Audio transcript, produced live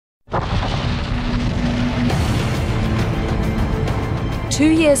2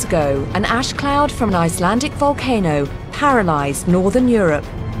 years ago, an ash cloud from an Icelandic volcano paralysed northern Europe.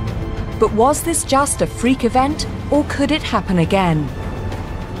 But was this just a freak event, or could it happen again?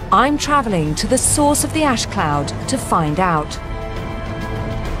 I'm travelling to the source of the ash cloud to find out.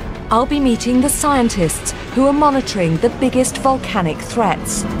 I'll be meeting the scientists who are monitoring the biggest volcanic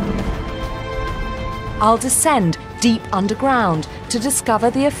threats. I'll descend deep underground to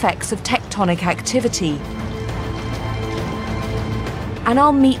discover the effects of tectonic activity. And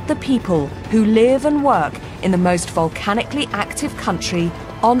I'll meet the people who live and work in the most volcanically active country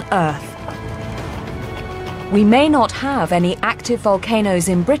on Earth. We may not have any active volcanoes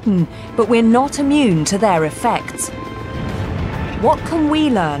in Britain, but we're not immune to their effects. What can we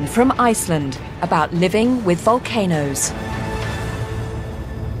learn from Iceland about living with volcanoes?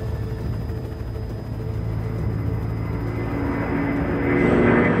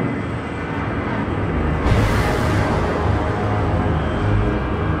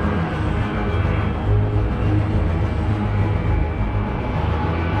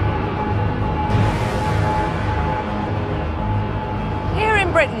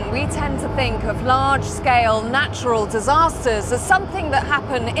 We tend to think of large-scale natural disasters as something that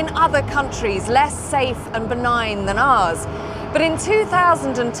happen in other countries less safe and benign than ours. But in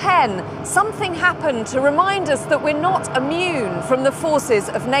 2010, something happened to remind us that we're not immune from the forces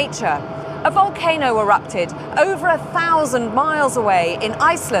of nature. A volcano erupted over 1,000 miles away in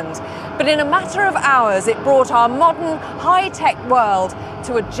Iceland, but in a matter of hours it brought our modern, high-tech world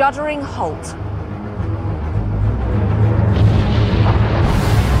to a juddering halt.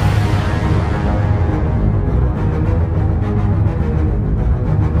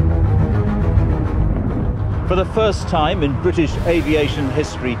 For the first time in British aviation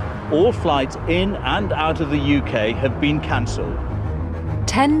history, all flights in and out of the UK have been cancelled.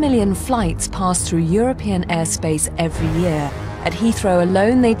 10 million flights pass through European airspace every year. At Heathrow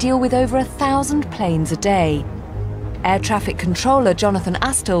alone, they deal with over 1,000 planes a day. Air traffic controller Jonathan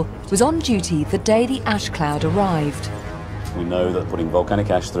Astle was on duty the day the ash cloud arrived. We know that putting volcanic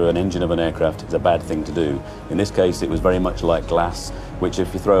ash through an engine of an aircraft is a bad thing to do. In this case, it was very much like glass, which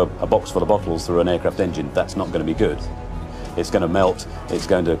if you throw a box full of bottles through an aircraft engine, that's not going to be good. It's going to melt, it's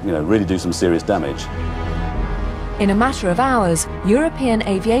going to really do some serious damage. In a matter of hours, European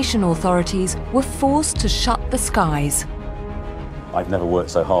aviation authorities were forced to shut the skies. I've never worked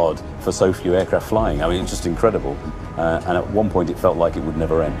so hard for so few aircraft flying. I mean, it's just incredible. And at one point it felt like it would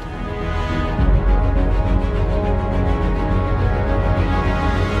never end.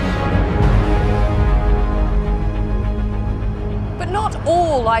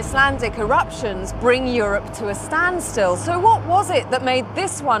 All Icelandic eruptions bring Europe to a standstill. So what was it that made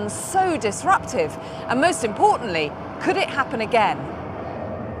this one so disruptive? And most importantly, could it happen again?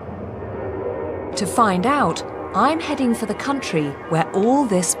 To find out, I'm heading for the country where all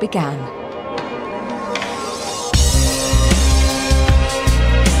this began.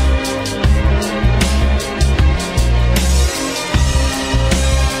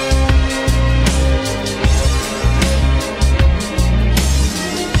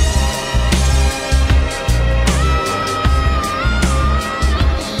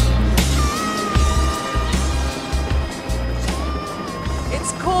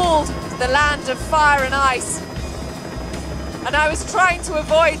 The land of fire and ice. And I was trying to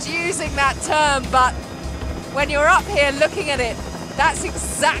avoid using that term, but when you're up here looking at it, that's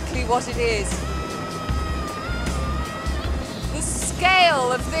exactly what it is. The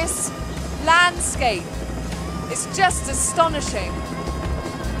scale of this landscape is just astonishing.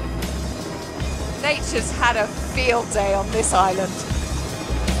 Nature's had a field day on this island.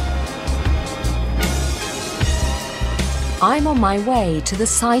 I'm on my way to the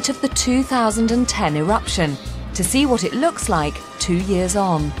site of the 2010 eruption to see what it looks like 2 years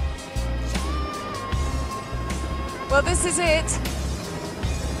on. Well, this is it.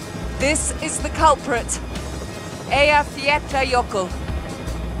 This is the culprit, Eyjafjallajokull.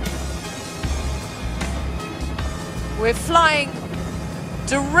 We're flying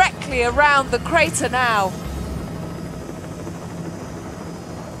directly around the crater now.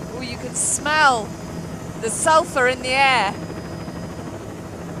 Oh, you can smell the sulfur in the air.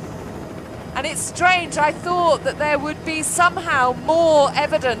 And it's strange, I thought that there would be somehow more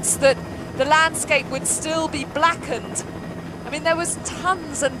evidence that the landscape would still be blackened. I mean, there was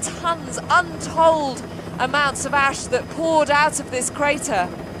tons and tons, untold amounts of ash that poured out of this crater.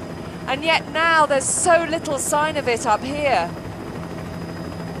 And yet now there's so little sign of it up here.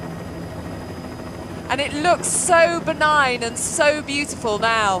 And it looks so benign and so beautiful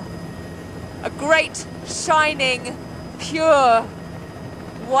now. A great, shining, pure,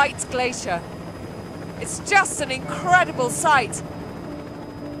 white glacier. It's just an incredible sight.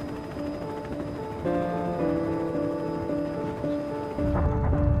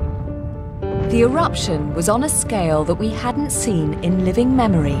 The eruption was on a scale that we hadn't seen in living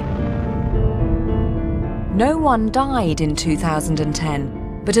memory. No one died in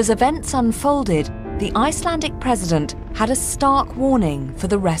 2010, but as events unfolded, the Icelandic president had a stark warning for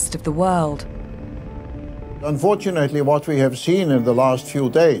the rest of the world. Unfortunately, what we have seen in the last few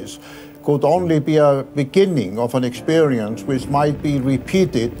days could only be a beginning of an experience which might be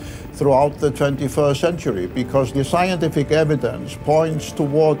repeated throughout the 21st century, because the scientific evidence points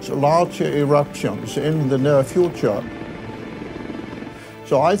towards larger eruptions in the near future.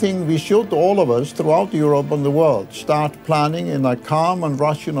 So I think we should, all of us throughout Europe and the world, start planning in a calm and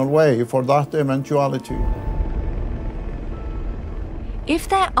rational way for that eventuality. If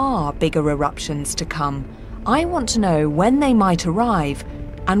there are bigger eruptions to come, I want to know when they might arrive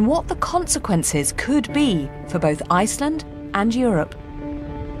and what the consequences could be for both Iceland and Europe.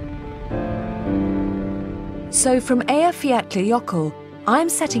 So from Eyjafjallajokull, I'm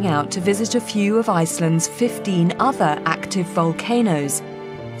setting out to visit a few of Iceland's 15 other active volcanoes,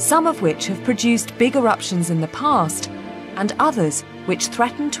 some of which have produced big eruptions in the past and others which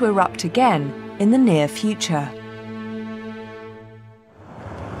threaten to erupt again in the near future.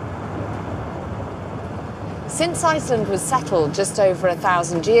 Since Iceland was settled just over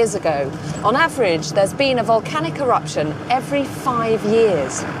 1,000 years ago, on average there's been a volcanic eruption every 5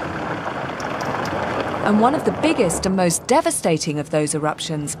 years. And one of the biggest and most devastating of those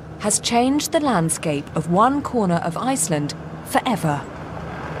eruptions has changed the landscape of one corner of Iceland forever.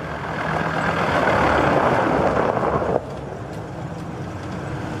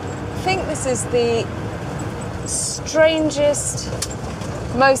 I think this is the strangest,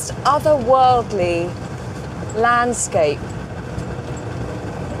 most otherworldly landscape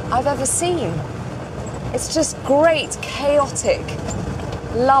I've ever seen. It's just great, chaotic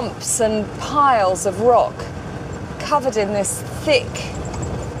lumps and piles of rock covered in this thick,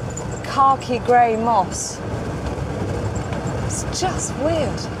 khaki grey moss. It's just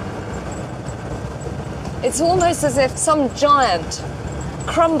weird. It's almost as if some giant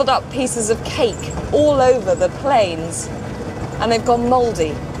crumbled up pieces of cake all over the plains and they've gone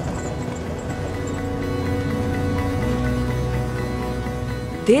mouldy.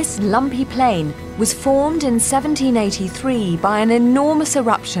 This lumpy plain was formed in 1783 by an enormous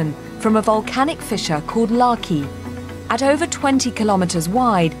eruption from a volcanic fissure called Laki. At over 20 kilometers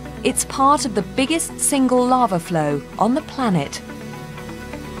wide, it's part of the biggest single lava flow on the planet.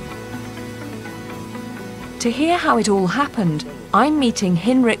 To hear how it all happened, I'm meeting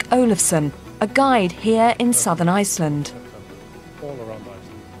Hinrik Olafsson, a guide here in southern Iceland. All around Iceland.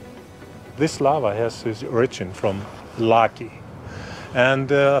 This lava has its origin from Laki. And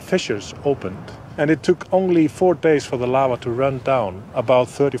fissures opened. And it took only 4 days for the lava to run down about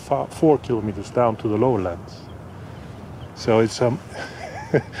 34 kilometers down to the lowlands. So it's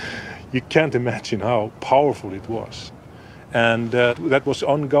you can't imagine how powerful it was. And that was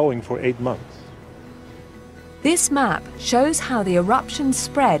ongoing for 8 months. This map shows how the eruption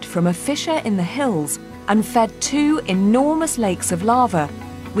spread from a fissure in the hills and fed 2 enormous lakes of lava,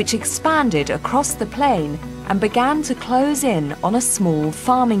 which expanded across the plain and began to close in on a small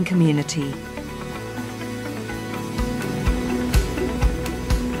farming community.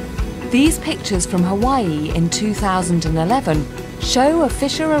 These pictures from Hawaii in 2011 show a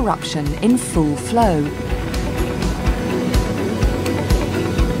fissure eruption in full flow.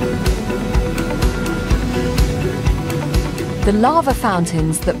 The lava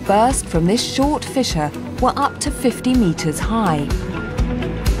fountains that burst from this short fissure were up to 50 meters high.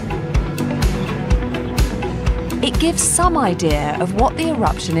 It gives some idea of what the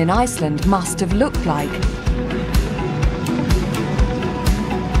eruption in Iceland must have looked like.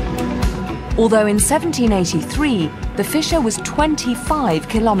 Although in 1783, the fissure was 25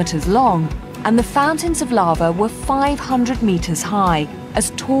 kilometers long, and the fountains of lava were 500 meters high,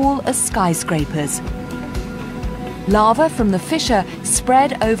 as tall as skyscrapers. Lava from the fissure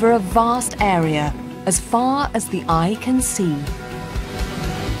spread over a vast area, as far as the eye can see.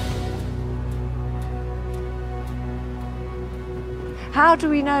 How do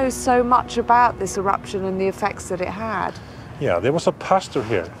we know so much about this eruption and the effects that it had? Yeah, there was a pastor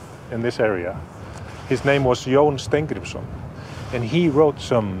here in this area. His name was Jón Steingrímsson, and he wrote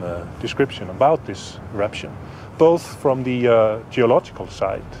some description about this eruption, both from the geological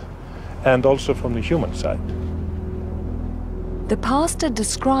side and also from the human side. The pastor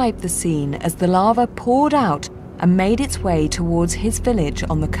described the scene as the lava poured out and made its way towards his village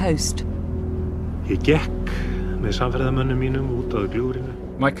on the coast.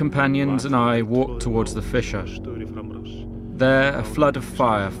 My companions and I walked towards the fissure. There, a flood of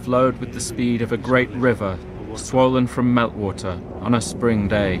fire flowed with the speed of a great river, swollen from meltwater on a spring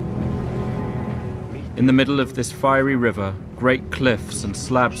day. In the middle of this fiery river, great cliffs and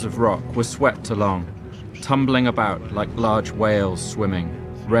slabs of rock were swept along, tumbling about like large whales swimming,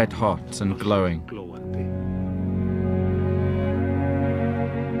 red hot and glowing.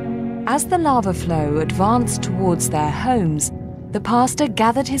 As the lava flow advanced towards their homes, the pastor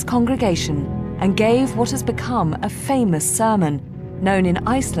gathered his congregation and gave what has become a famous sermon, known in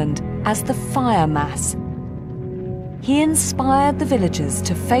Iceland as the Fire Mass. He inspired the villagers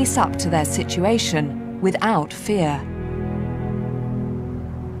to face up to their situation without fear.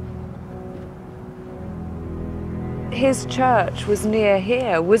 His church was near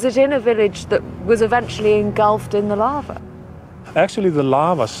here. Was it in a village that was eventually engulfed in the lava? Actually, the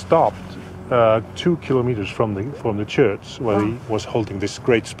lava stopped 2 kilometers from the church, where he was holding this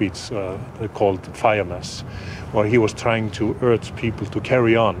great speech called Fire Mass, where he was trying to urge people to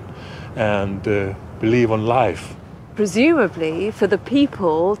carry on and believe on life. Presumably, for the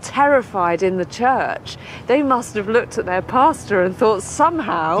people terrified in the church, they must have looked at their pastor and thought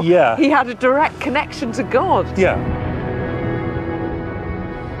somehow he had a direct connection to God. Yeah.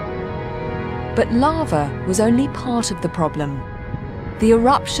 But lava was only part of the problem. The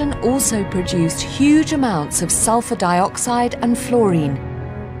eruption also produced huge amounts of sulfur dioxide and fluorine,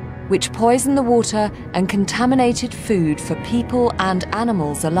 which poisoned the water and contaminated food for people and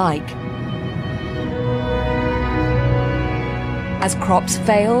animals alike. As crops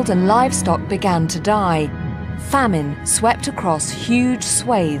failed and livestock began to die, famine swept across huge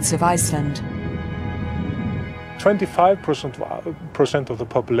swathes of Iceland. 25% of the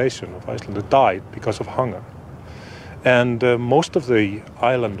population of Iceland died because of hunger. And most of the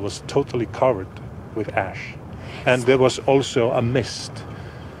island was totally covered with ash. And there was also a mist.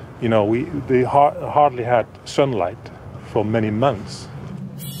 You know, they hardly had sunlight for many months.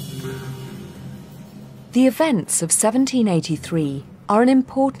 The events of 1783 are an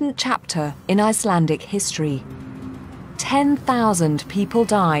important chapter in Icelandic history. 10,000 people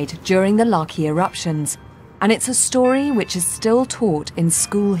died during the Laki eruptions, and it's a story which is still taught in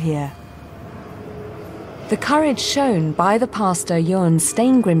school here. The courage shown by the pastor Jón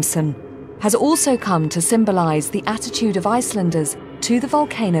Steingrímsson has also come to symbolize the attitude of Icelanders to the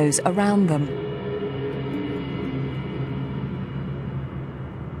volcanoes around them.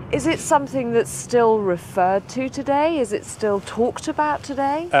 Is it something that's still referred to today? Is it still talked about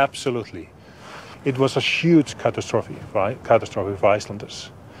today? Absolutely. It was a huge catastrophe for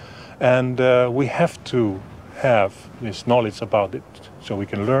Icelanders. And we have to have this knowledge about it so we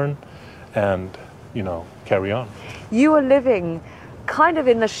can learn and, you know, carry on. You are living kind of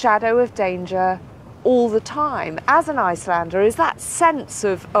in the shadow of danger all the time. As an Icelander, is that sense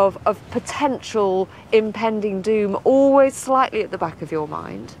of potential impending doom always slightly at the back of your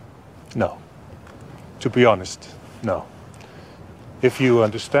mind? No. To be honest, no. If you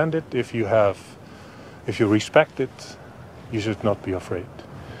understand it, if you respect it, you should not be afraid.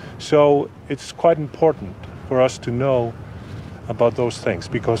 So it's quite important for us to know about those things,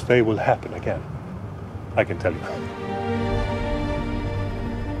 because they will happen again. I can tell you.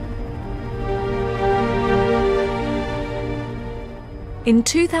 In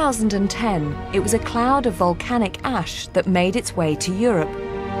 2010, it was a cloud of volcanic ash that made its way to Europe.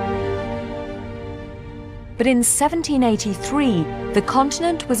 But in 1783, the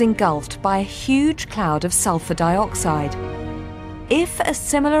continent was engulfed by a huge cloud of sulfur dioxide. If a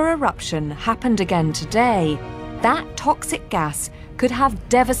similar eruption happened again today, that toxic gas could have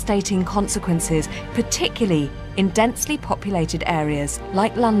devastating consequences, particularly in densely populated areas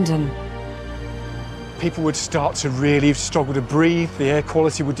like London. People would start to really struggle to breathe, the air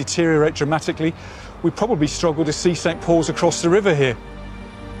quality would deteriorate dramatically. We'd probably struggle to see St. Paul's across the river here.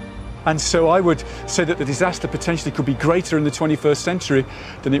 And so I would say that the disaster potentially could be greater in the 21st century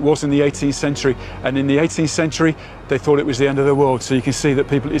than it was in the 18th century. And in the 18th century, they thought it was the end of the world. So you can see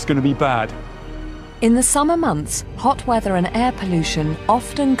that it's going to be bad. In the summer months, hot weather and air pollution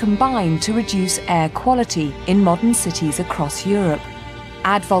often combine to reduce air quality in modern cities across Europe.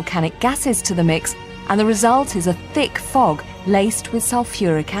 Add volcanic gases to the mix, and the result is a thick fog laced with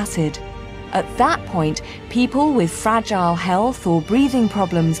sulfuric acid. At that point, people with fragile health or breathing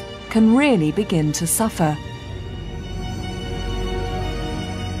problems can really begin to suffer.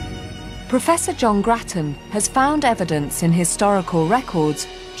 Professor John Grattan has found evidence in historical records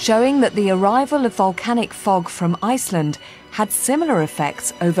showing that the arrival of volcanic fog from Iceland had similar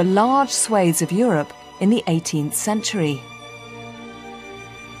effects over large swathes of Europe in the 18th century.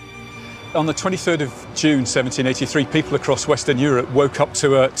 On the 23rd of June 1783, people across Western Europe woke up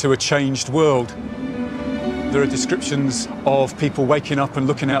to a changed world. There are descriptions of people waking up and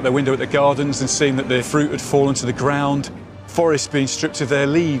looking out their window at the gardens and seeing that their fruit had fallen to the ground. forests being stripped of their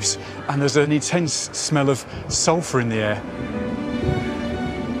leaves, and there's an intense smell of sulphur in the air.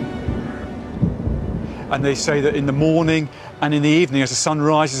 And they say that in the morning and in the evening, as the sun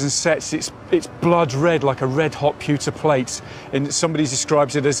rises and sets, it's blood red, like a red-hot pewter plate. And somebody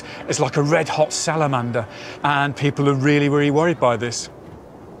describes it as like a red-hot salamander. And people are really, really worried by this.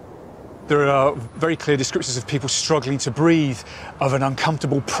 There are very clear descriptions of people struggling to breathe, of an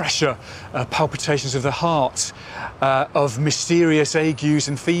uncomfortable pressure, palpitations of the heart, of mysterious agues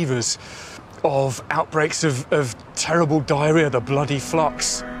and fevers, of outbreaks of terrible diarrhea, the bloody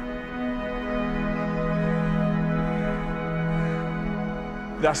flux.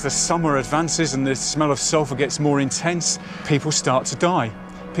 As the summer advances and the smell of sulphur gets more intense, people start to die.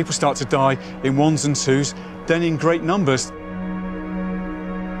 People start to die in ones and twos, then in great numbers.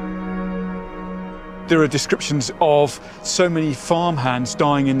 There are descriptions of so many farmhands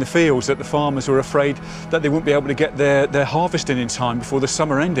dying in the fields that the farmers were afraid that they wouldn't be able to get their harvest in time before the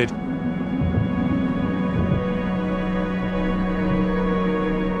summer ended.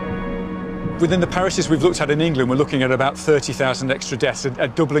 Within the parishes we've looked at in England, we're looking at about 30,000 extra deaths, a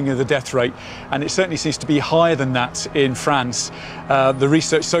doubling of the death rate, and it certainly seems to be higher than that in France. The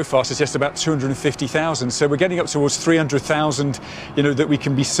research so far suggests about 250,000, so we're getting up towards 300,000, that we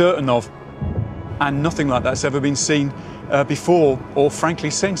can be certain of, and nothing like that's ever been seen before, or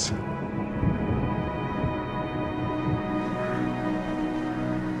frankly since.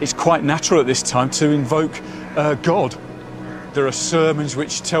 It's quite natural at this time to invoke God. There are sermons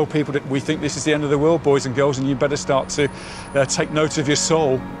which tell people that we think this is the end of the world, boys and girls, and you better start to take note of your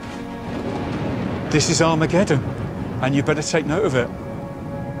soul. This is Armageddon, and you better take note of it.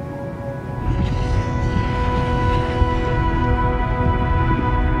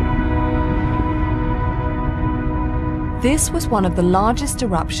 This was one of the largest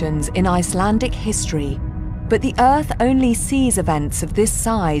eruptions in Icelandic history, but the Earth only sees events of this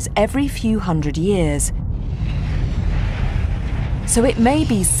size every few hundred years. So it may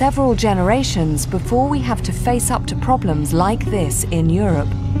be several generations before we have to face up to problems like this in Europe.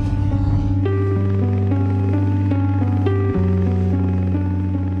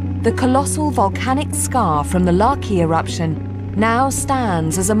 The colossal volcanic scar from the Laki eruption now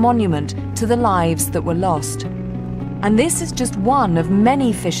stands as a monument to the lives that were lost. And this is just one of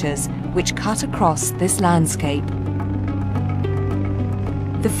many fissures which cut across this landscape.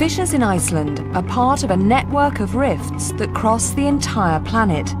 The fissures in Iceland are part of a network of rifts that cross the entire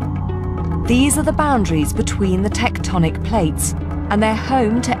planet. These are the boundaries between the tectonic plates, and they're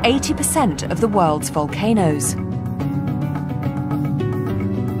home to 80% of the world's volcanoes.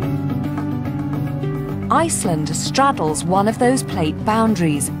 Iceland straddles one of those plate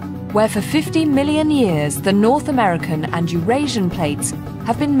boundaries, where for 50 million years the North American and Eurasian plates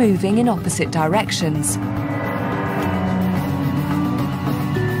have been moving in opposite directions.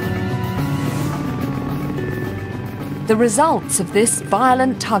 The results of this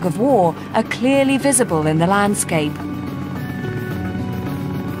violent tug-of-war are clearly visible in the landscape.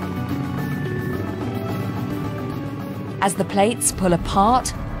 As the plates pull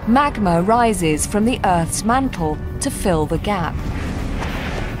apart, magma rises from the Earth's mantle to fill the gap.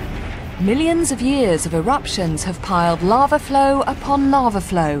 Millions of years of eruptions have piled lava flow upon lava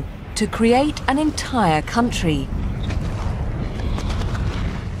flow to create an entire country.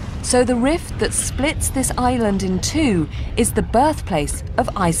 So the rift that splits this island in two is the birthplace of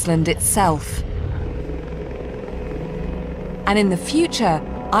Iceland itself. And in the future,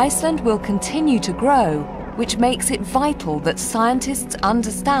 Iceland will continue to grow, which makes it vital that scientists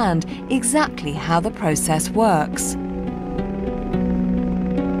understand exactly how the process works.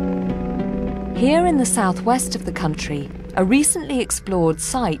 Here in the southwest of the country, a recently explored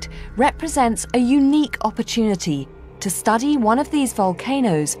site represents a unique opportunity to study one of these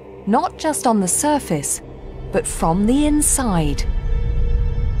volcanoes not just on the surface, but from the inside.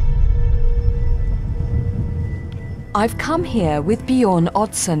 I've come here with Bjorn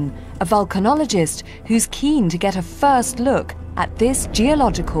Oddsson, a volcanologist who's keen to get a first look at this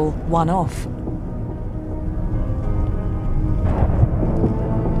geological one-off.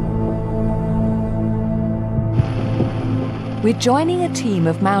 We're joining a team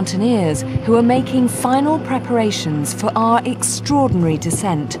of mountaineers who are making final preparations for our extraordinary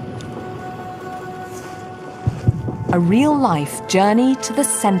descent. A real-life journey to the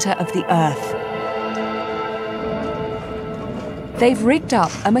center of the Earth. They've rigged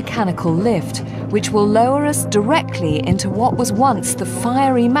up a mechanical lift, which will lower us directly into what was once the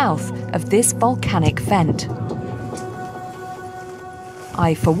fiery mouth of this volcanic vent.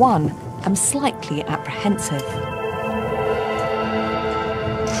 I, for one, am slightly apprehensive.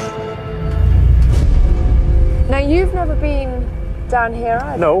 Now, you've never been down here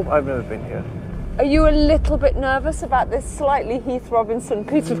either? No, I've never been here. Are you a little bit nervous about this slightly Heath Robinson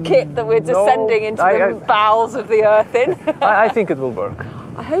piece of kit that we're descending into the bowels of the earth in? I think it will work.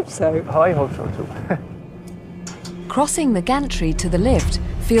 I hope so. I hope so too. Crossing the gantry to the lift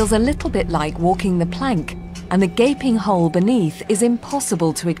feels a little bit like walking the plank, and the gaping hole beneath is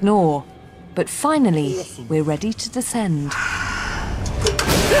impossible to ignore. But finally, we're ready to descend.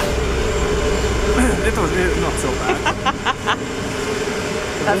 It was not so bad.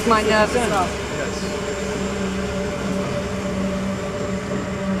 That's my nerves as well.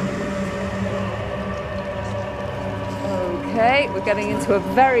 Okay, we're getting into a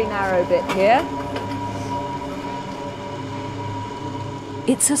very narrow bit here.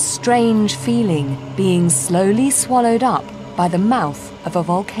 It's a strange feeling being slowly swallowed up by the mouth of a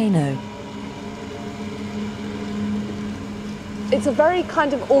volcano. It's a very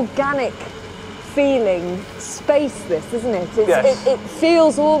kind of organic feeling space, this, isn't it? Yes. It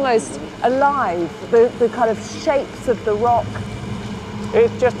feels almost alive, the kind of shapes of the rock.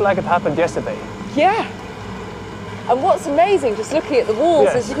 It's just like it happened yesterday. Yeah. And what's amazing, just looking at the walls,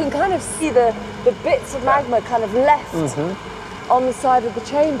 Yes. is you can kind of see the bits of magma kind of left on the side of the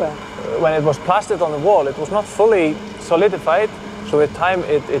chamber. When it was plastered on the wall, it was not fully solidified, so with time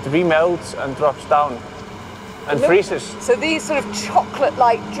it remelts and drops down and freezes. So these sort of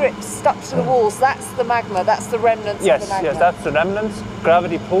chocolate-like drips stuck to the walls, that's the magma, that's the remnants of the magma. Yes, that's the remnants.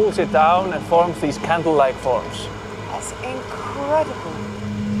 Gravity pulls it down and forms these candle-like forms. That's incredible.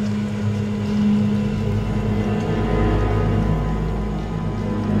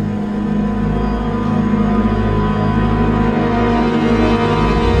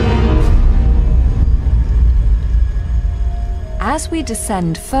 As we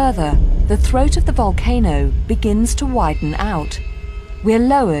descend further, the throat of the volcano begins to widen out. We're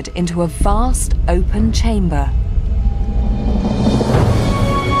lowered into a vast open chamber.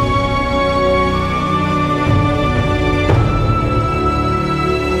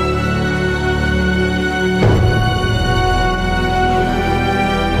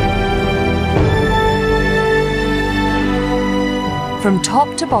 From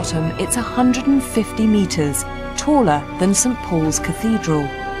top to bottom, it's 150 meters, taller than St. Paul's Cathedral.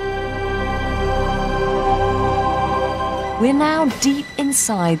 We're now deep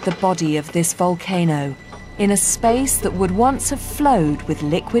inside the body of this volcano, in a space that would once have flowed with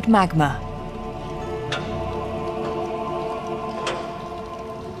liquid magma.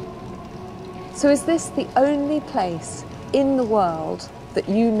 So is this the only place in the world that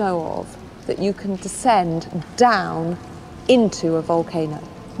you know of that you can descend down into a volcano?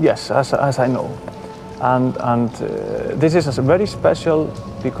 Yes, as I know. And this is very special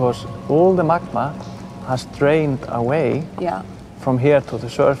because all the magma has drained away from here to the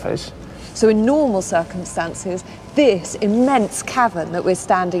surface. So in normal circumstances, this immense cavern that we're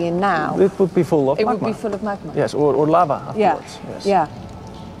standing in now, it would be full of magma. It would be full of magma. Yes, or lava afterwards. Yes. Yeah.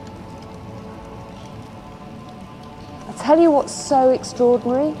 I'll tell you what's so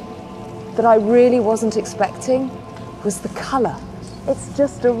extraordinary that I really wasn't expecting was the colour. It's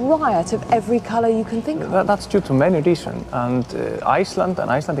just a riot of every colour you can think of. That's due to many reasons. And Iceland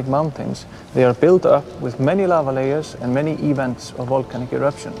and Icelandic mountains, they are built up with many lava layers and many events of volcanic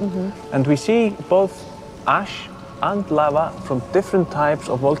eruption. And we see both ash and lava from different types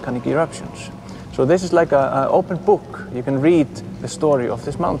of volcanic eruptions. So this is like an open book. You can read the story of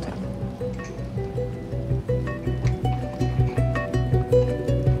this mountain.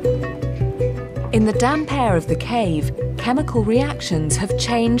 In the damp air of the cave, chemical reactions have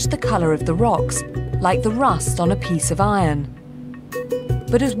changed the colour of the rocks, like the rust on a piece of iron.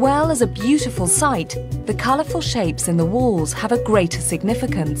 But as well as a beautiful sight, the colourful shapes in the walls have a greater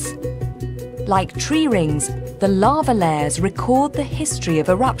significance. Like tree rings, the lava layers record the history of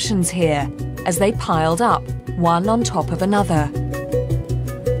eruptions here, as they piled up, one on top of another.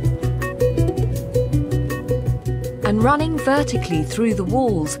 And running vertically through the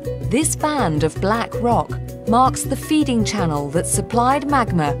walls, this band of black rock marks the feeding channel that supplied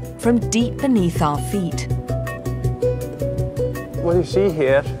magma from deep beneath our feet. What you see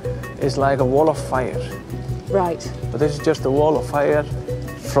here is like a wall of fire. Right. But this is just a wall of fire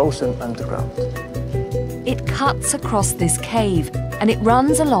frozen underground. It cuts across this cave and it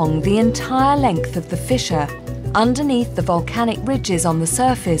runs along the entire length of the fissure, underneath the volcanic ridges on the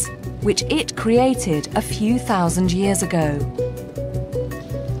surface, which it created a few thousand years ago.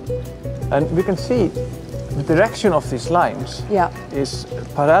 And we can see the direction of these lines is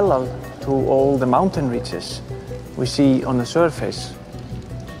parallel to all the mountain ridges we see on the surface.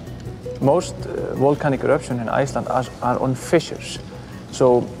 Most volcanic eruptions in Iceland are on fissures.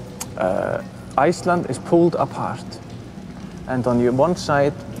 So Iceland is pulled apart. And on the one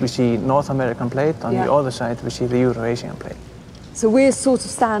side, we see North American plate, on the other side, we see the Eurasian plate. So we're sort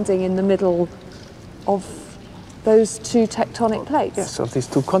of standing in the middle of those two tectonic plates? Yes, of these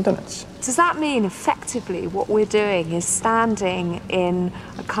two continents. Does that mean effectively what we're doing is standing in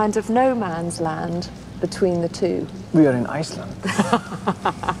a kind of no man's land between the two? We are in Iceland.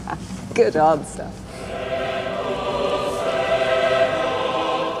 Good answer.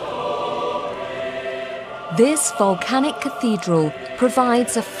 This volcanic cathedral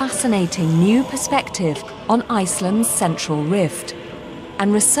provides a fascinating new perspective on Iceland's central rift.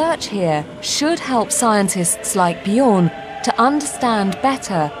 And research here should help scientists like Bjorn to understand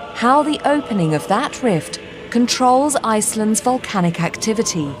better how the opening of that rift controls Iceland's volcanic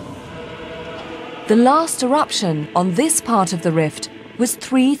activity. The last eruption on this part of the rift was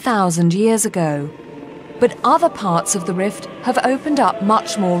 3,000 years ago. But other parts of the rift have opened up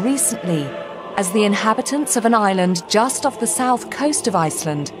much more recently, as the inhabitants of an island just off the south coast of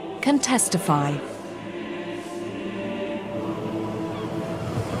Iceland can testify.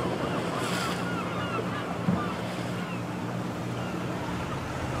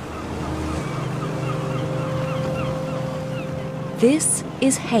 This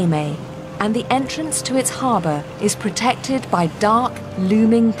is Heimey, and the entrance to its harbour is protected by dark,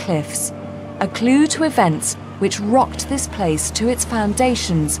 looming cliffs, a clue to events which rocked this place to its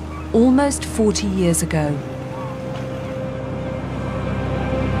foundations almost 40 years ago.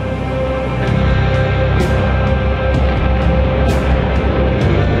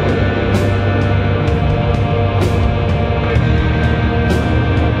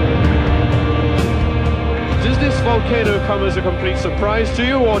 Volcano come as a complete surprise to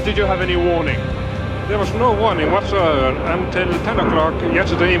you, or did you have any warning? There was no warning whatsoever until 10 o'clock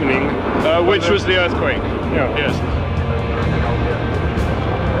yesterday evening. Which was the earthquake? Yeah. Yes.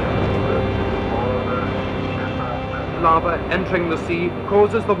 Lava entering the sea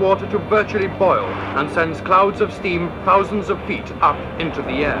causes the water to virtually boil and sends clouds of steam thousands of feet up into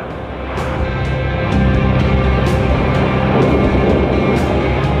the air.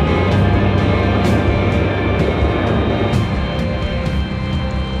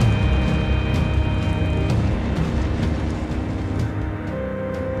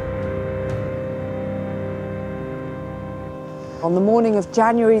 On the morning of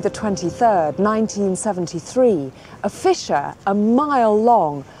January the 23rd, 1973, a fissure a mile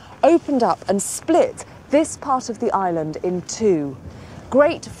long opened up and split this part of the island in two.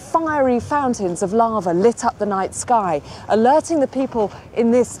 Great fiery fountains of lava lit up the night sky, alerting the people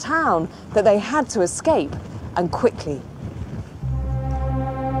in this town that they had to escape, and quickly.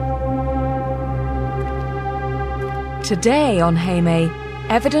 Today on Heimey,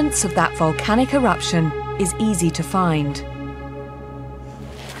 evidence of that volcanic eruption is easy to find.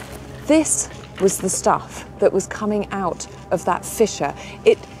 This was the stuff that was coming out of that fissure.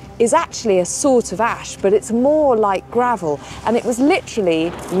 It is actually a sort of ash, but it's more like gravel, and it was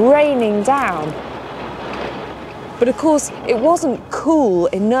literally raining down. But of course, it wasn't cool,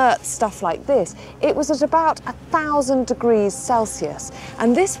 inert stuff like this. It was at about 1,000 degrees Celsius,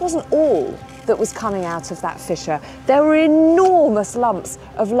 and this wasn't all that was coming out of that fissure. There were enormous lumps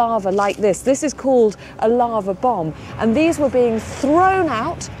of lava like this. This is called a lava bomb, and these were being thrown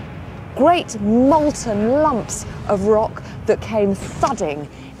out, great molten lumps of rock that came thudding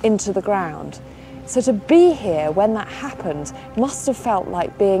into the ground. So to be here when that happened must have felt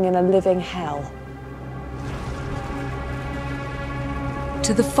like being in a living hell.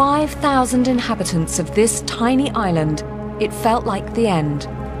 To the 5,000 inhabitants of this tiny island, it felt like the end.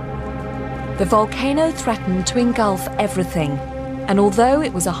 The volcano threatened to engulf everything, and although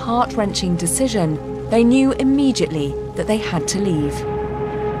it was a heart-wrenching decision, they knew immediately that they had to leave.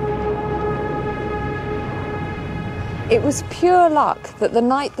 It was pure luck that the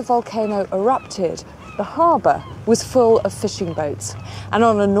night the volcano erupted, the harbour was full of fishing boats. And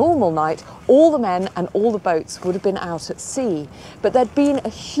on a normal night, all the men and all the boats would have been out at sea. But there'd been a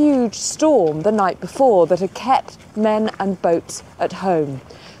huge storm the night before that had kept men and boats at home.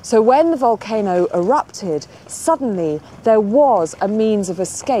 So when the volcano erupted, suddenly there was a means of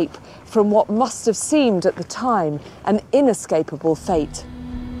escape from what must have seemed at the time an inescapable fate.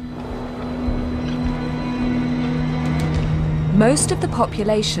 Most of the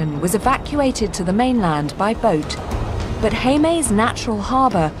population was evacuated to the mainland by boat, but Heimey's natural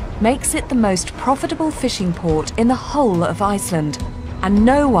harbour makes it the most profitable fishing port in the whole of Iceland, and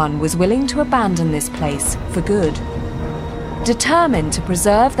no one was willing to abandon this place for good. Determined to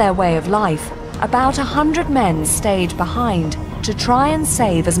preserve their way of life, about 100 men stayed behind to try and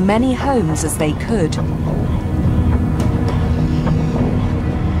save as many homes as they could.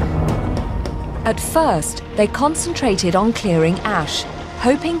 At first, they concentrated on clearing ash,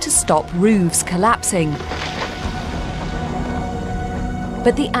 hoping to stop roofs collapsing.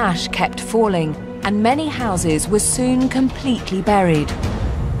 But the ash kept falling, and many houses were soon completely buried.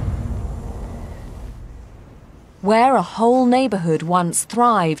 Where a whole neighborhood once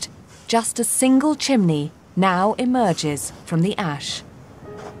thrived, just a single chimney now emerges from the ash.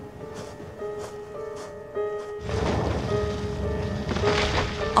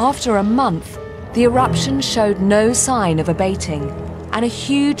 After a month, the eruption showed no sign of abating, and a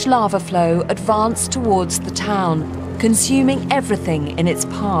huge lava flow advanced towards the town, consuming everything in its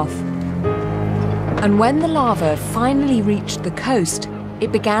path. And when the lava finally reached the coast,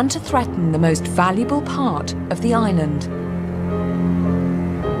 it began to threaten the most valuable part of the island.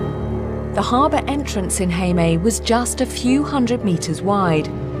 The harbour entrance in Heimaey was just a few hundred metres wide.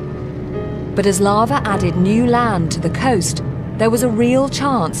 But as lava added new land to the coast, there was a real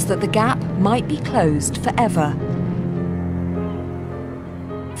chance that the gap might be closed forever.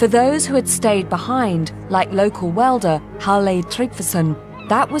 For those who had stayed behind, like local welder Halley Tryggvason,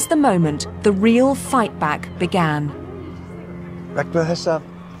 that was the moment the real fight back began.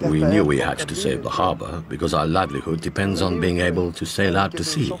 We knew we had to save the harbour because our livelihood depends on being able to sail out to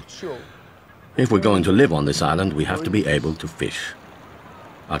sea. If we're going to live on this island, we have to be able to fish.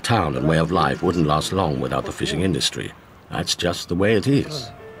 Our town and way of life wouldn't last long without the fishing industry. That's just the way it is.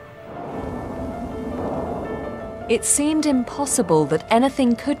 It seemed impossible that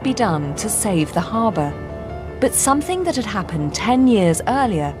anything could be done to save the harbour. But something that had happened 10 years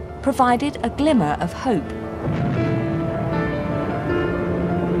earlier provided a glimmer of hope.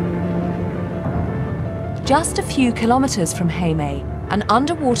 Just a few kilometres from Heimaey, an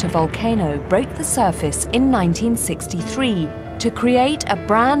underwater volcano broke the surface in 1963 to create a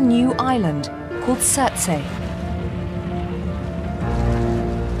brand new island called Surtsey.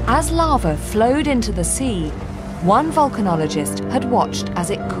 As lava flowed into the sea, one volcanologist had watched as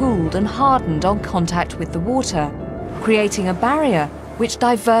it cooled and hardened on contact with the water, creating a barrier which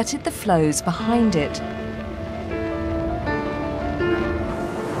diverted the flows behind it.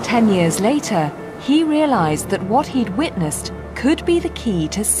 10 years later, he realised that what he'd witnessed could be the key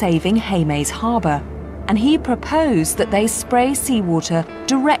to saving Heimaey's harbour, and he proposed that they spray seawater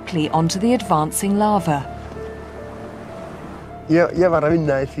directly onto the advancing lava.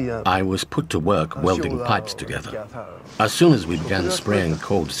 I was put to work welding pipes together. As soon as we began spraying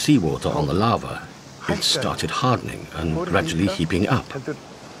cold seawater on the lava, it started hardening and gradually heaping up.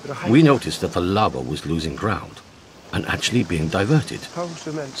 We noticed that the lava was losing ground and actually being diverted.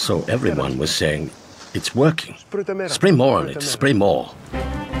 So everyone was saying, "It's working. Spray more on it, spray more."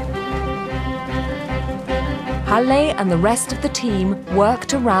 Halley and the rest of the team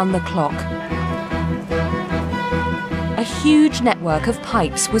worked around the clock. A huge network of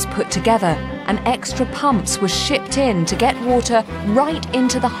pipes was put together, and extra pumps were shipped in to get water right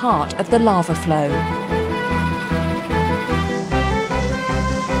into the heart of the lava flow.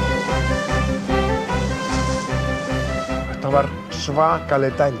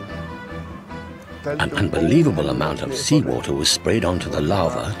 An unbelievable amount of seawater was sprayed onto the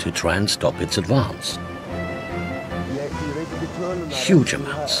lava to try and stop its advance. Huge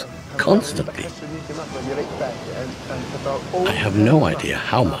amounts, constantly. I have no idea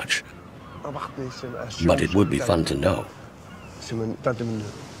how much, but it would be fun to know.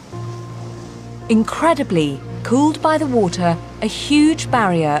 Incredibly, cooled by the water, a huge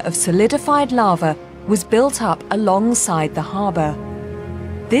barrier of solidified lava was built up alongside the harbour.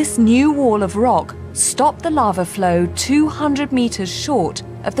 This new wall of rock stopped the lava flow 200 metres short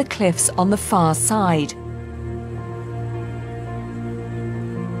of the cliffs on the far side.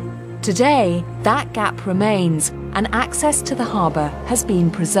 Today, that gap remains, and access to the harbour has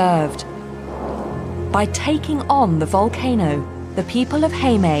been preserved. By taking on the volcano, the people of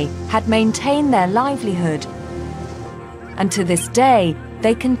Heimaey had maintained their livelihood. And to this day,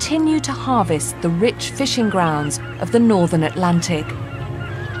 they continue to harvest the rich fishing grounds of the Northern Atlantic.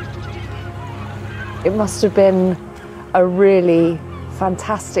 It must have been a really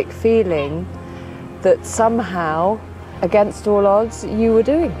fantastic feeling that somehow, against all odds, you were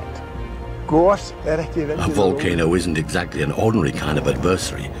doing it. A volcano isn't exactly an ordinary kind of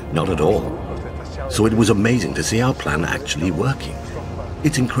adversary, not at all. So it was amazing to see our plan actually working.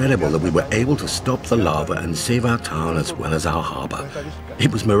 It's incredible that we were able to stop the lava and save our town as well as our harbour.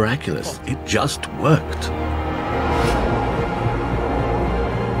 It was miraculous. It just worked.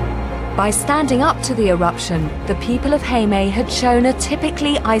 By standing up to the eruption, the people of Heimaey had shown a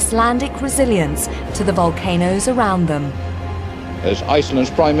typically Icelandic resilience to the volcanoes around them. As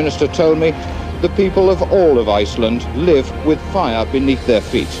Iceland's Prime Minister told me, the people of all of Iceland live with fire beneath their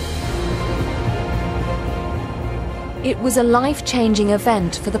feet. It was a life-changing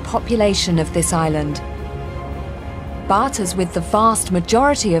event for the population of this island. But as with the vast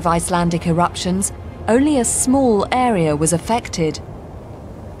majority of Icelandic eruptions, only a small area was affected.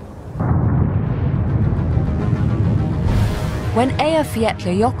 When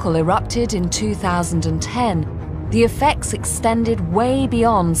Eyjafjallajokull erupted in 2010, the effects extended way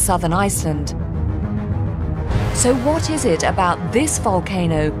beyond southern Iceland. So what is it about this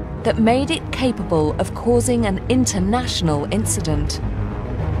volcano that made it capable of causing an international incident?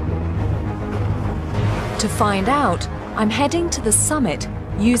 To find out, I'm heading to the summit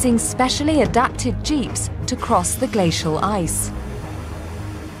using specially adapted jeeps to cross the glacial ice.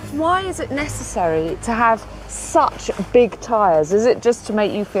 Why is it necessary to have such big tyres? Is it just to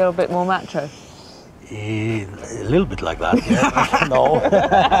make you feel a bit more macho? A little bit like that, yeah. No.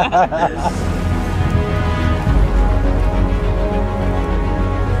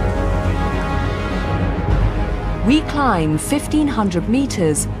 We climb 1,500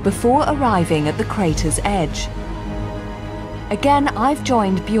 meters before arriving at the crater's edge. Again, I've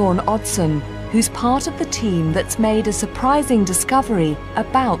joined Bjorn Oddsson, who's part of the team that's made a surprising discovery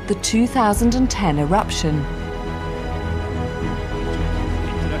about the 2010 eruption.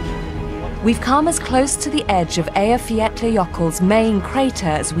 We've come as close to the edge of Eyjafjallajokull's main crater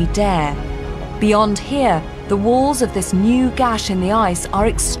as we dare. Beyond here, the walls of this new gash in the ice are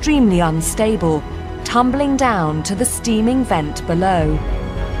extremely unstable, tumbling down to the steaming vent below.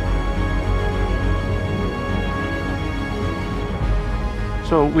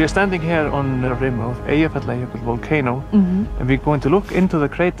 So we are standing here on the rim of Eyjafjallajokull volcano, and we're going to look into the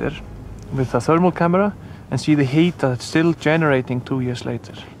crater with a thermal camera and see the heat that's still generating 2 years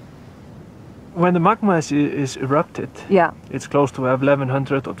later. When the magma is erupted, it's close to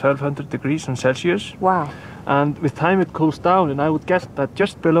 1100 or 1200 degrees Celsius. Wow. And with time it cools down, and I would guess that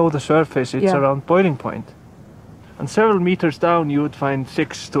just below the surface it's around boiling point. And several meters down you would find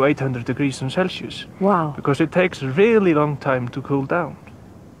 600 to 800 degrees Celsius. Wow. Because it takes a really long time to cool down.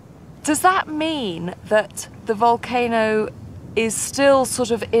 Does that mean that the volcano is still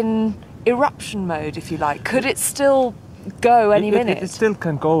sort of in eruption mode, if you like? Could it still go any minute? It still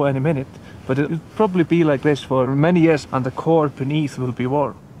can go any minute, but it will probably be like this for many years, and the core beneath will be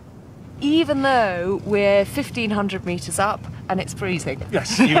warm. Even though we're 1,500 meters up and it's freezing?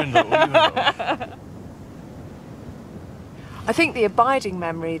 Yes, even though. I think the abiding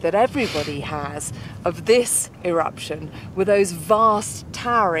memory that everybody has of this eruption were those vast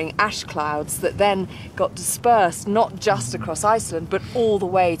towering ash clouds that then got dispersed not just across Iceland but all the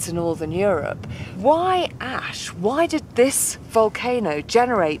way to northern Europe. Why ash? Why did this volcano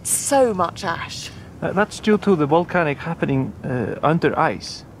generate so much ash? That's due to the volcanic happening under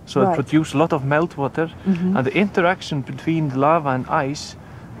ice. So it produces a lot of meltwater, and the interaction between the lava and ice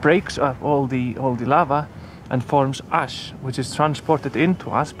breaks up all the lava and forms ash, which is transported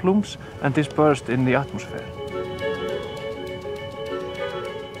into ash plumes and dispersed in the atmosphere.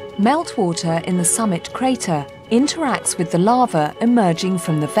 Meltwater in the summit crater interacts with the lava emerging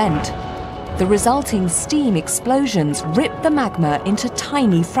from the vent. The resulting steam explosions rip the magma into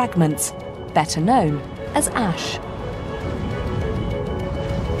tiny fragments, better known as ash.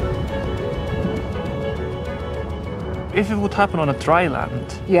 If it would happen on a dry land,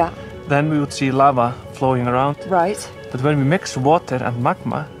 then we would see lava flowing around. Right. But when we mix water and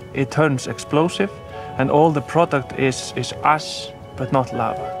magma, it turns explosive, and all the product is ash, but not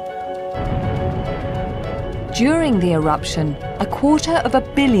lava. During the eruption,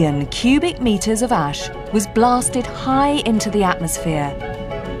 250 million cubic meters of ash was blasted high into the atmosphere.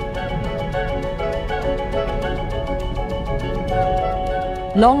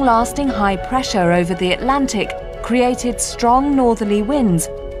 Long-lasting high pressure over the Atlantic created strong northerly winds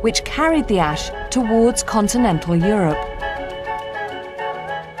which carried the ash towards continental Europe.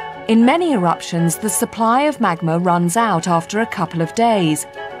 In many eruptions, the supply of magma runs out after a couple of days.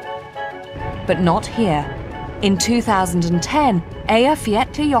 But not here. In 2010,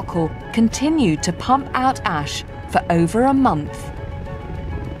 Eyjafjallajokull continued to pump out ash for over a month.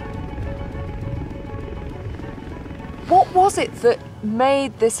 What was it that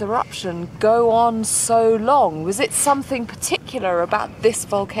made this eruption go on so long? Was it something particular about this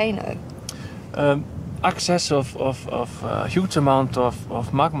volcano? Excess of a huge amount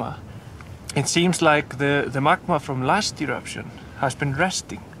of magma. It seems like the magma from last eruption has been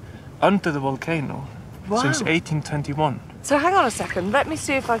resting under the volcano since 1821. So hang on a second, let me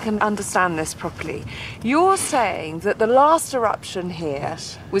see if I can understand this properly. You're saying that the last eruption here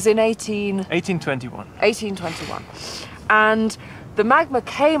was in 1821. 1821. 1821. And the magma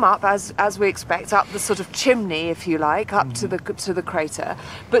came up, as we expect, up the sort of chimney, if you like, up to the crater,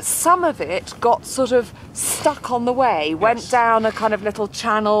 but some of it got sort of stuck on the way, went down a kind of little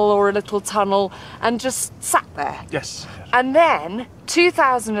channel or a little tunnel and just sat there. Yes. And then,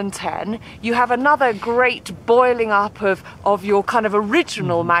 2010, you have another great boiling up of your kind of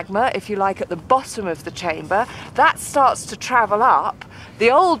original magma, if you like, at the bottom of the chamber. That starts to travel up. The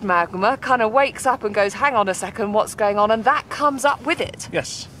old magma kind of wakes up and goes, hang on a second, what's going on? And that comes up with it.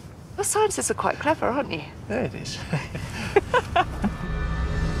 Yes. Well, scientists are quite clever, aren't you? There it is.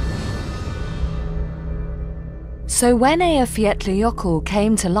 So when Eyjafjallajokull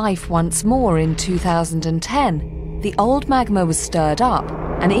came to life once more in 2010, the old magma was stirred up,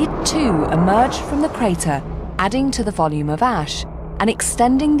 and it too emerged from the crater, adding to the volume of ash, and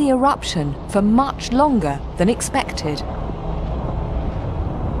extending the eruption for much longer than expected.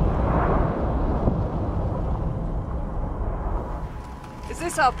 Is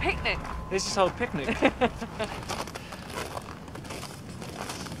this our picnic? This is our picnic.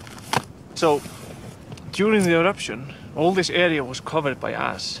 So, during the eruption, all this area was covered by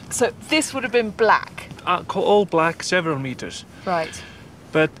ash. So this would have been black? All black, several meters. Right.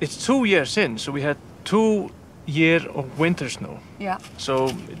 But it's 2 years in, so we had 2 years of winter snow. Yeah.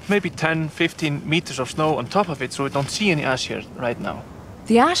 So maybe 10, 15 meters of snow on top of it, so we don't see any ash here right now.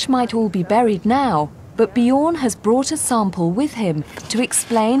 The ash might all be buried now, but Bjorn has brought a sample with him to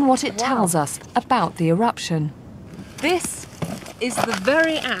explain what it tells us about the eruption. This is the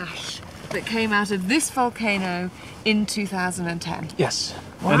very ash that came out of this volcano in 2010. Yes.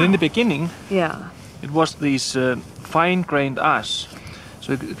 Wow. And in the beginning, yeah, it was these fine-grained ash.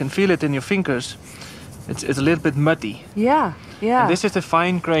 So you can feel it in your fingers. It's a little bit muddy. Yeah, yeah. And this is the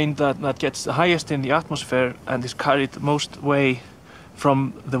fine grain that gets the highest in the atmosphere and is carried most way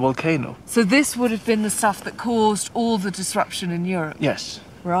from the volcano. So this would have been the stuff that caused all the disruption in Europe? Yes.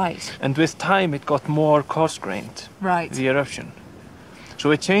 Right. And with time it got more coarse-grained. Right. The eruption.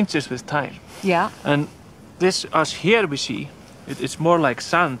 So it changes with time. Yeah. And this, as here we see, it's more like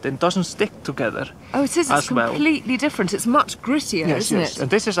sand. It doesn't stick together. Oh, it is. It's completely different. It's much grittier, isn't it? And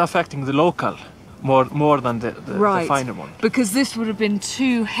this is affecting the local more than the finer one. Because this would have been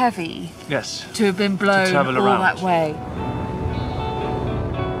too heavy. Yes. To have been blown all around. that way.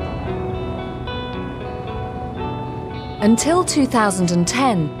 Until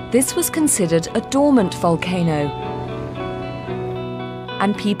 2010, this was considered a dormant volcano,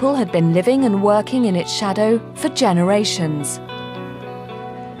 and people had been living and working in its shadow for generations.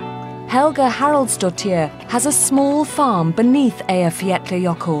 Helga Haraldsdottir has a small farm beneath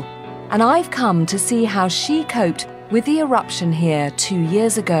Eyjafjallajokull, and I've come to see how she coped with the eruption here 2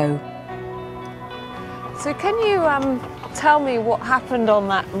 years ago. So can you tell me what happened on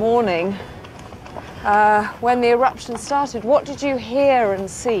that morning when the eruption started? What did you hear and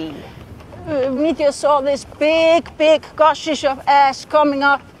see? We just saw this big gushes of ash coming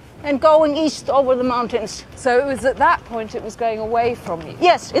up and going east over the mountains. So it was at that point it was going away from you?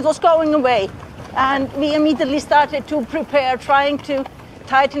 Yes, it was going away. And we immediately started to prepare, trying to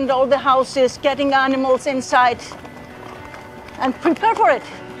tighten all the houses, getting animals inside, and prepare for it.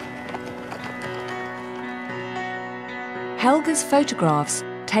 Helga's photographs,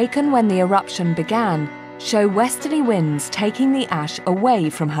 taken when the eruption began, show westerly winds taking the ash away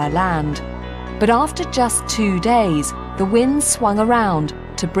from her land. But after just 2 days, the winds swung around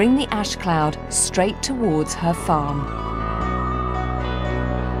to bring the ash cloud straight towards her farm.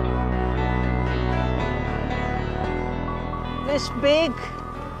 This big,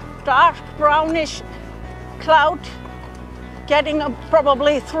 dark, brownish cloud getting up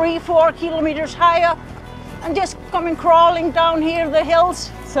probably 3-4 kilometers high up and just coming crawling down here the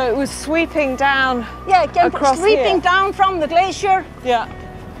hills. So it was sweeping down. Yeah, it came sweeping here. down from the glacier. Yeah.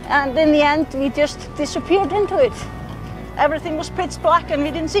 And in the end, we just disappeared into it. Everything was pitch black and we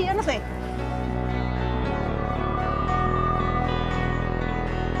didn't see anything.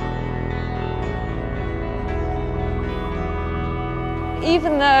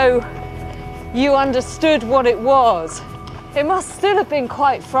 Even though you understood what it was, it must still have been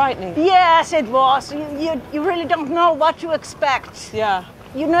quite frightening. Yes, it was. You really don't know what to expect. Yeah.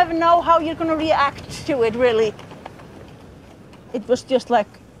 You never know how you're going to react to it, really. It was just like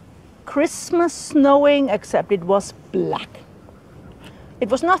Christmas snowing, except it was black. It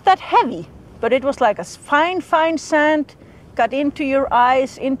was not that heavy, but it was like a fine sand, got into your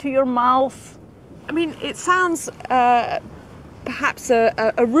eyes, into your mouth. I mean, it sounds perhaps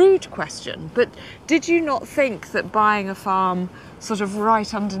a rude question, but did you not think that buying a farm sort of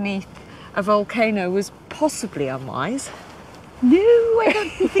right underneath a volcano was possibly unwise? No, I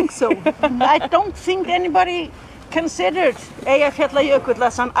don't think so. I don't think anybody considered Eyjafjallajokull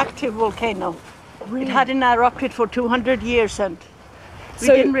as an active volcano. Really? It hadn't erupted for 200 years and we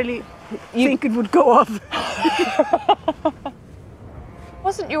didn't really think it would go off.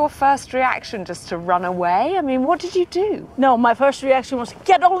 Wasn't your first reaction just to run away? I mean, what did you do? No, my first reaction was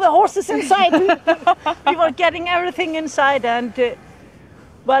get all the horses inside. We were getting everything inside and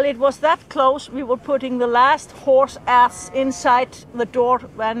well, it was that close. We were putting the last horse ass inside the door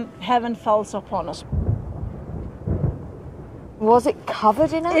when heaven falls upon us. Was it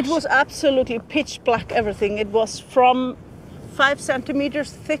covered in ash? It was absolutely pitch black, everything. It was from 5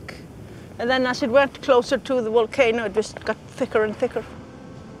 centimeters thick. And then as it went closer to the volcano, it just got thicker and thicker.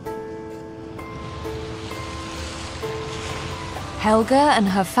 Helga and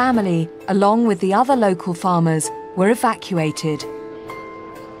her family, along with the other local farmers, were evacuated.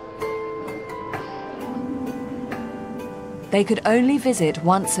 They could only visit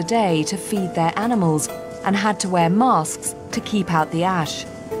once a day to feed their animals and had to wear masks to keep out the ash.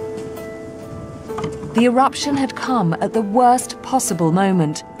 The eruption had come at the worst possible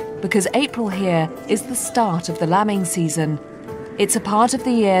moment because April here is the start of the lambing season. It's a part of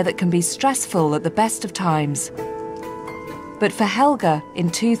the year that can be stressful at the best of times. But for Helga, in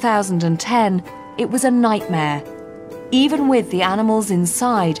 2010, it was a nightmare. Even with the animals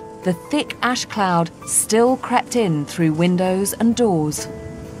inside, the thick ash cloud still crept in through windows and doors.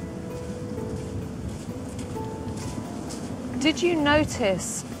 Did you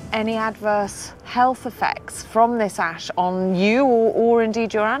notice any adverse health effects from this ash on you or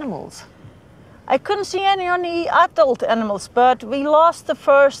indeed your animals? I couldn't see any on the adult animals, but we lost the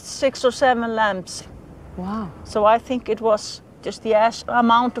first 6 or 7 lambs. Wow. So I think it was just the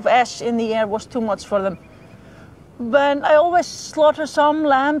amount of ash in the air was too much for them. But I always slaughter some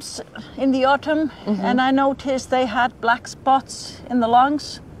lambs in the autumn, and I noticed they had black spots in the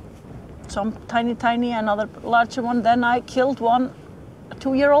lungs. Some tiny, another larger one. Then I killed one, a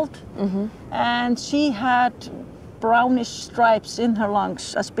 2-year-old, and she had brownish stripes in her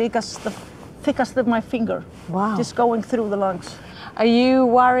lungs, as big as the thickest of my finger. Wow. Just going through the lungs. Are you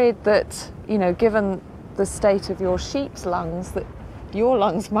worried that, you know, given the state of your sheep's lungs, that your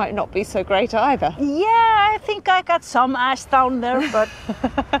lungs might not be so great either? Yeah, I think I got some ash down there, but...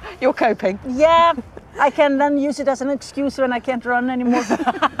 You're coping? Yeah, I can then use it as an excuse when I can't run anymore.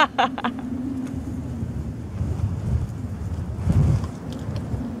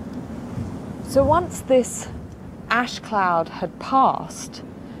 So once this ash cloud had passed,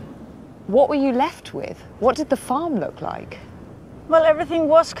 what were you left with? What did the farm look like? Well, everything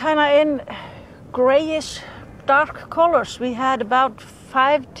was kind of in grayish, dark colors. We had about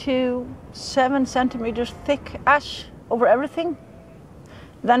 5 to 7 centimeters thick ash over everything.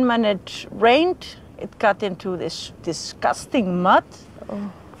 Then when it rained, it got into this disgusting mud.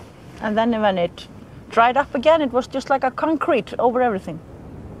 Oh. And then when it dried up again, it was just like a concrete over everything.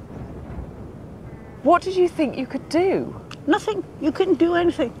 What did you think you could do? Nothing. You couldn't do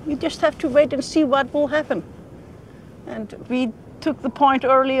anything. You just have to wait and see what will happen. And we took the point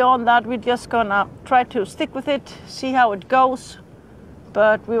early on that we're just gonna try to stick with it, see how it goes,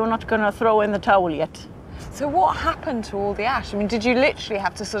 but we were not gonna throw in the towel yet. So what happened to all the ash? I mean, did you literally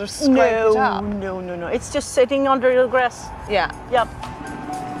have to sort of scrape it up? No. It's just sitting under the grass. Yeah. Yep.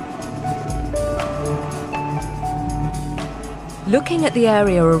 Looking at the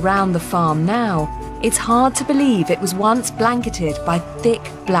area around the farm now, it's hard to believe it was once blanketed by thick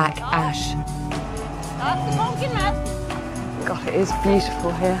black ash. That's the pumpkin mat. God, it is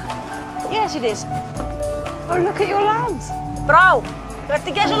beautiful here. Yes, it is. Oh, look at your lambs. Bra!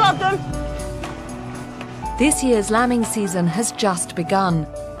 Vertu ekki svo látum. This year's lambing season has just begun,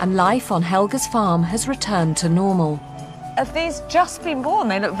 and life on Helga's farm has returned to normal. Have these just been born?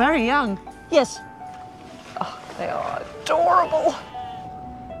 They look very young. Yes. Oh, they are adorable.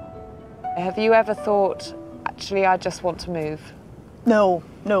 Have you ever thought, actually, I just want to move? No.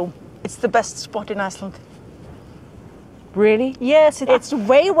 It's the best spot in Iceland. Really? Yes, it's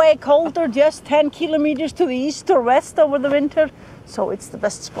way colder, just 10 kilometers to the east or west over the winter. So it's the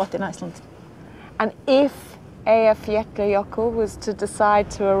best spot in Iceland. And if Eyjafjallajokull was to decide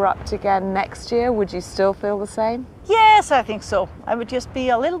to erupt again next year, would you still feel the same? Yes, I think so. I would just be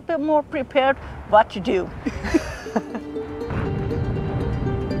a little bit more prepared what to do.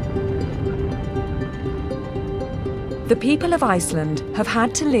 The people of Iceland have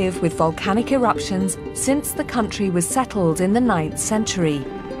had to live with volcanic eruptions since the country was settled in the 9th century.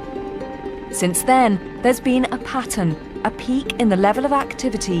 Since then, there's been a pattern, a peak in the level of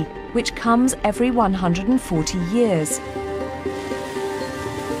activity, which comes every 140 years.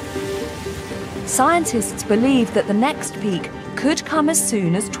 Scientists believe that the next peak could come as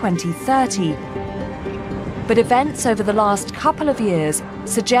soon as 2030. but events over the last couple of years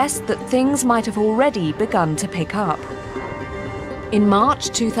suggest that things might have already begun to pick up. In March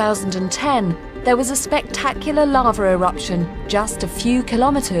 2010, there was a spectacular lava eruption just a few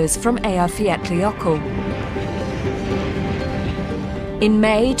kilometers from Eyjafjallajokull. In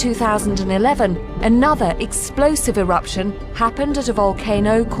May 2011, another explosive eruption happened at a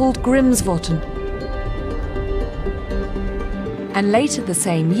volcano called Grímsvötn. And later the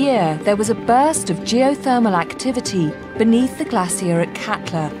same year, there was a burst of geothermal activity beneath the glacier at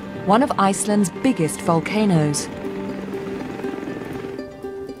Katla, one of Iceland's biggest volcanoes.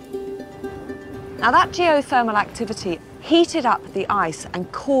 Now that geothermal activity heated up the ice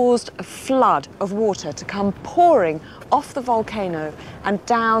and caused a flood of water to come pouring off the volcano and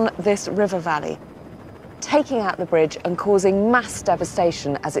down this river valley, taking out the bridge and causing mass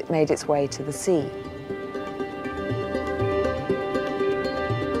devastation as it made its way to the sea.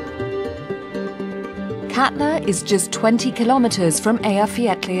 Katla is just 20 kilometers from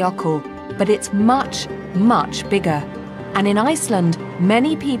Eyjafjallajokull, but it's much, much bigger. And in Iceland,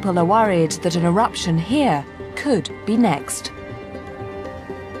 many people are worried that an eruption here could be next.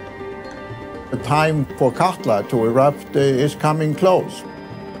 The time for Katla to erupt is coming close.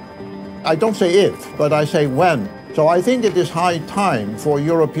 I don't say if, but I say when. So I think it is high time for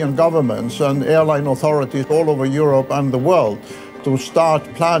European governments and airline authorities all over Europe and the world to start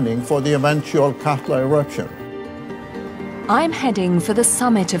planning for the eventual Katla eruption. I'm heading for the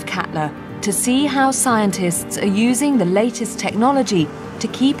summit of Katla to see how scientists are using the latest technology to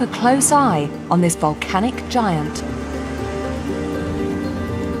keep a close eye on this volcanic giant.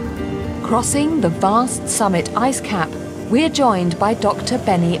 Crossing the vast summit ice cap, we're joined by Dr.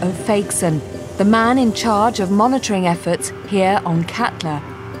 Benny O'Faigson, the man in charge of monitoring efforts here on Katla.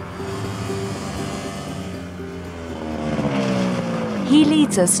 He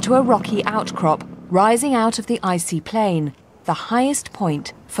leads us to a rocky outcrop rising out of the icy plain, the highest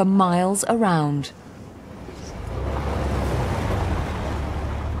point for miles around.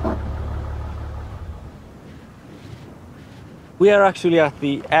 We are actually at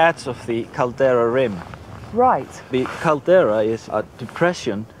the edge of the caldera rim. Right. The caldera is a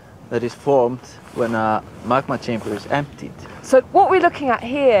depression that is formed when a magma chamber is emptied. So what we're looking at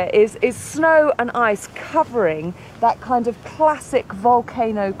here is snow and ice covering that kind of classic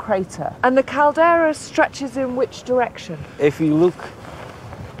volcano crater. And the caldera stretches in which direction? If you look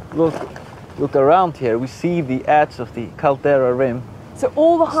around here, we see the edge of the caldera rim. So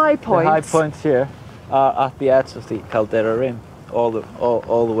all the high points? The high points here are at the edge of the caldera rim, all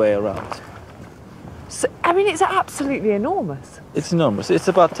the way around. So, I mean, it's absolutely enormous. It's enormous. It's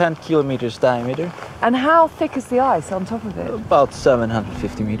about 10 kilometers diameter. And how thick is the ice on top of it? About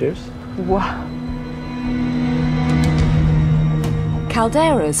 750 meters. Wow.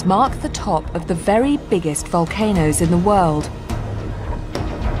 Calderas mark the top of the very biggest volcanoes in the world.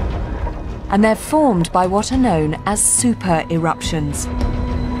 And they're formed by what are known as super eruptions.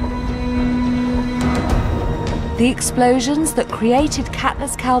 The explosions that created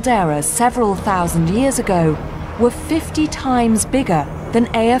Katla's caldera several thousand years ago were 50 times bigger than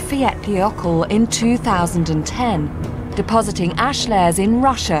Eyjafjallajokull in 2010, depositing ash layers in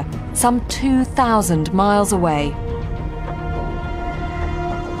Russia some 2,000 miles away.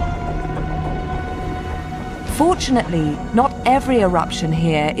 Fortunately, not every eruption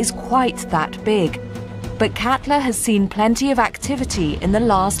here is quite that big, but Katla has seen plenty of activity in the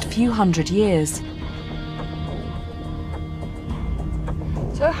last few hundred years.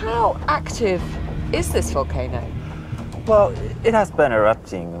 So how active is this volcano? Well, it has been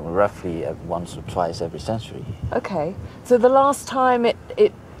erupting roughly once or twice every century. Okay, so the last time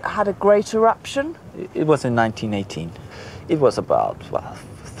it had a great eruption? It was in 1918. It was about, well,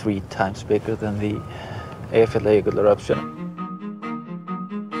 3 times bigger than the Eyjafjallajokull eruption.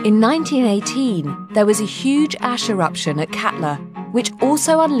 In 1918, there was a huge ash eruption at Katla, which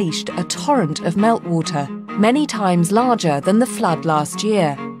also unleashed a torrent of meltwater, many times larger than the flood last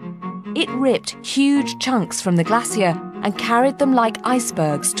year. It ripped huge chunks from the glacier and carried them like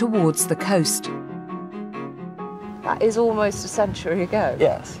icebergs towards the coast. That is almost a century ago.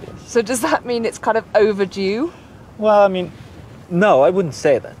 Yes, yes. So does that mean it's kind of overdue? Well, I mean, no, I wouldn't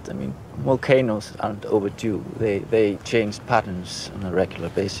say that. I mean, volcanoes aren't overdue. They change patterns on a regular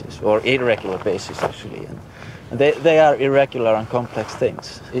basis, or irregular basis actually. And they are irregular and complex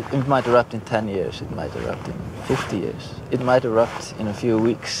things. It might erupt in 10 years, it might erupt in 50 years, it might erupt in a few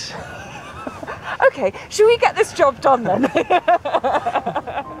weeks. Okay, should we get this job done then?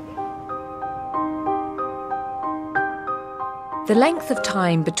 The length of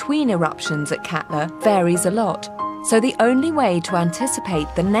time between eruptions at Katla varies a lot, so the only way to anticipate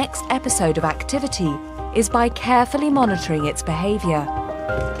the next episode of activity is by carefully monitoring its behavior.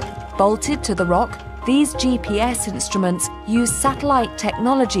 Bolted to the rock, these GPS instruments use satellite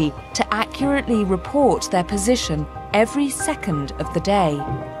technology to accurately report their position every second of the day.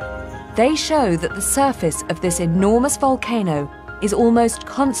 They show that the surface of this enormous volcano is almost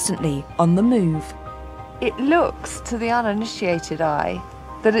constantly on the move. It looks, to the uninitiated eye,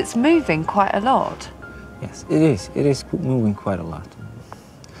 that it's moving quite a lot. Yes, it is. It is moving quite a lot.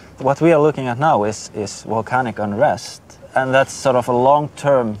 What we are looking at now is volcanic unrest, and that's sort of a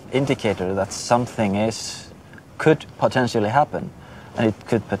long-term indicator that something could potentially happen, and it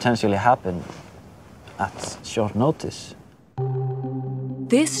could potentially happen at short notice.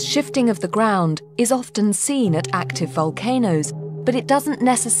 This shifting of the ground is often seen at active volcanoes, but it doesn't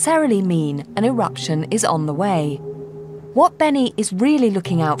necessarily mean an eruption is on the way. What Benny is really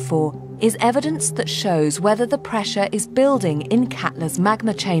looking out for is evidence that shows whether the pressure is building in Katla's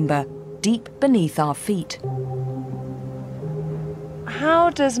magma chamber, deep beneath our feet. How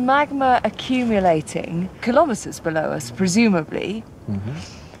does magma accumulating kilometers below us, presumably,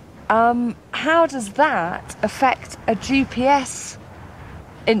 how does that affect a GPS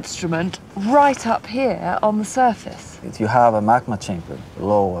instrument right up here on the surface? You have a magma chamber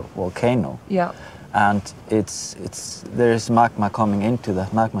below a volcano. Yeah. And there is magma coming into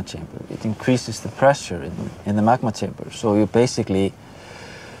that magma chamber. It increases the pressure in the magma chamber. So you're basically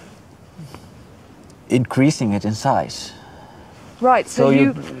increasing it in size. Right, so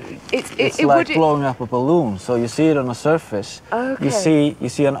it's like blowing up a balloon. So you see it on the surface. Okay. You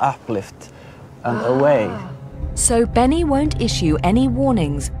see an uplift and away. So Benny won't issue any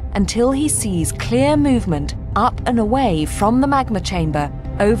warnings until he sees clear movement up and away from the magma chamber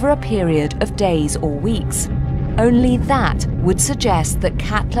over a period of days or weeks. Only that would suggest that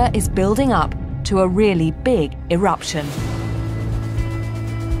Katla is building up to a really big eruption.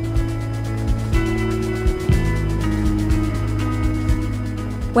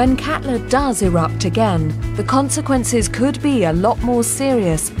 When Katla does erupt again, the consequences could be a lot more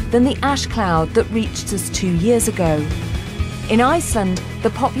serious than the ash cloud that reached us 2 years ago. In Iceland, the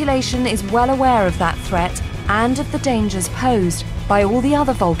population is well aware of that threat and of the dangers posed by all the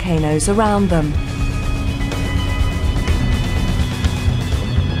other volcanoes around them.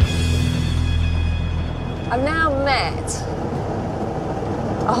 I've now met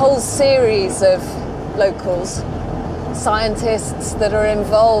a whole series of locals, scientists that are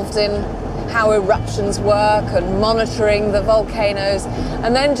involved in how eruptions work and monitoring the volcanoes,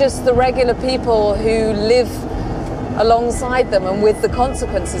 and then just the regular people who live alongside them and with the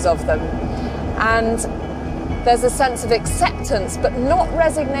consequences of them. And there's a sense of acceptance, but not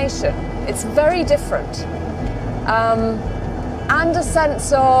resignation. It's very different. And a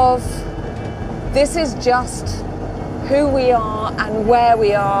sense of this is just who we are and where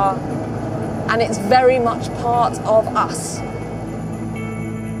we are, and it's very much part of us.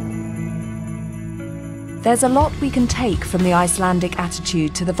 There's a lot we can take from the Icelandic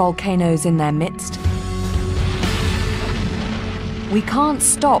attitude to the volcanoes in their midst. We can't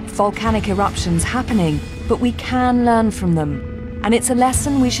stop volcanic eruptions happening, but we can learn from them, and it's a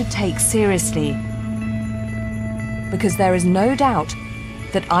lesson we should take seriously. Because there is no doubt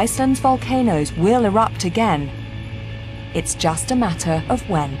that Iceland's volcanoes will erupt again. It's just a matter of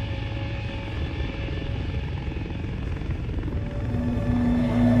when.